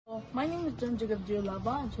My name is John Jacob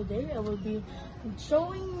Lava, and today I will be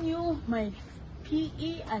showing you my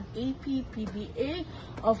PE and AP PBA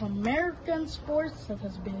of American sports that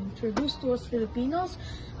has been introduced to us Filipinos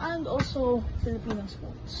and also Filipino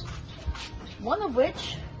sports. One of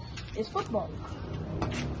which is football.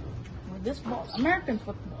 With this ball, American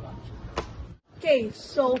football. Okay,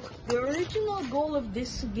 so the original goal of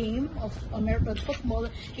this game of American football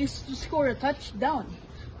is to score a touchdown.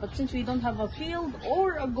 But since we don't have a field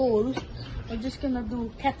or a goal, we're just gonna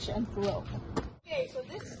do catch and throw. Okay, so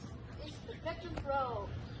this is the catch and throw.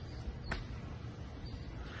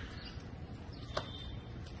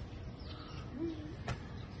 3,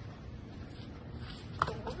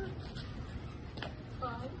 4,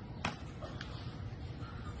 5,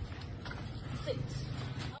 6.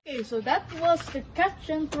 Okay, so that was the catch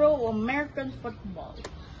and throw American football.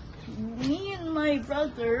 Me and my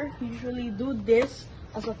brother usually do this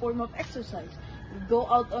as a form of exercise. We go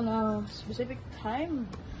out on a specific time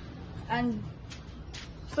and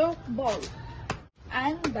throw the ball.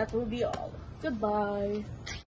 And that will be all. Goodbye.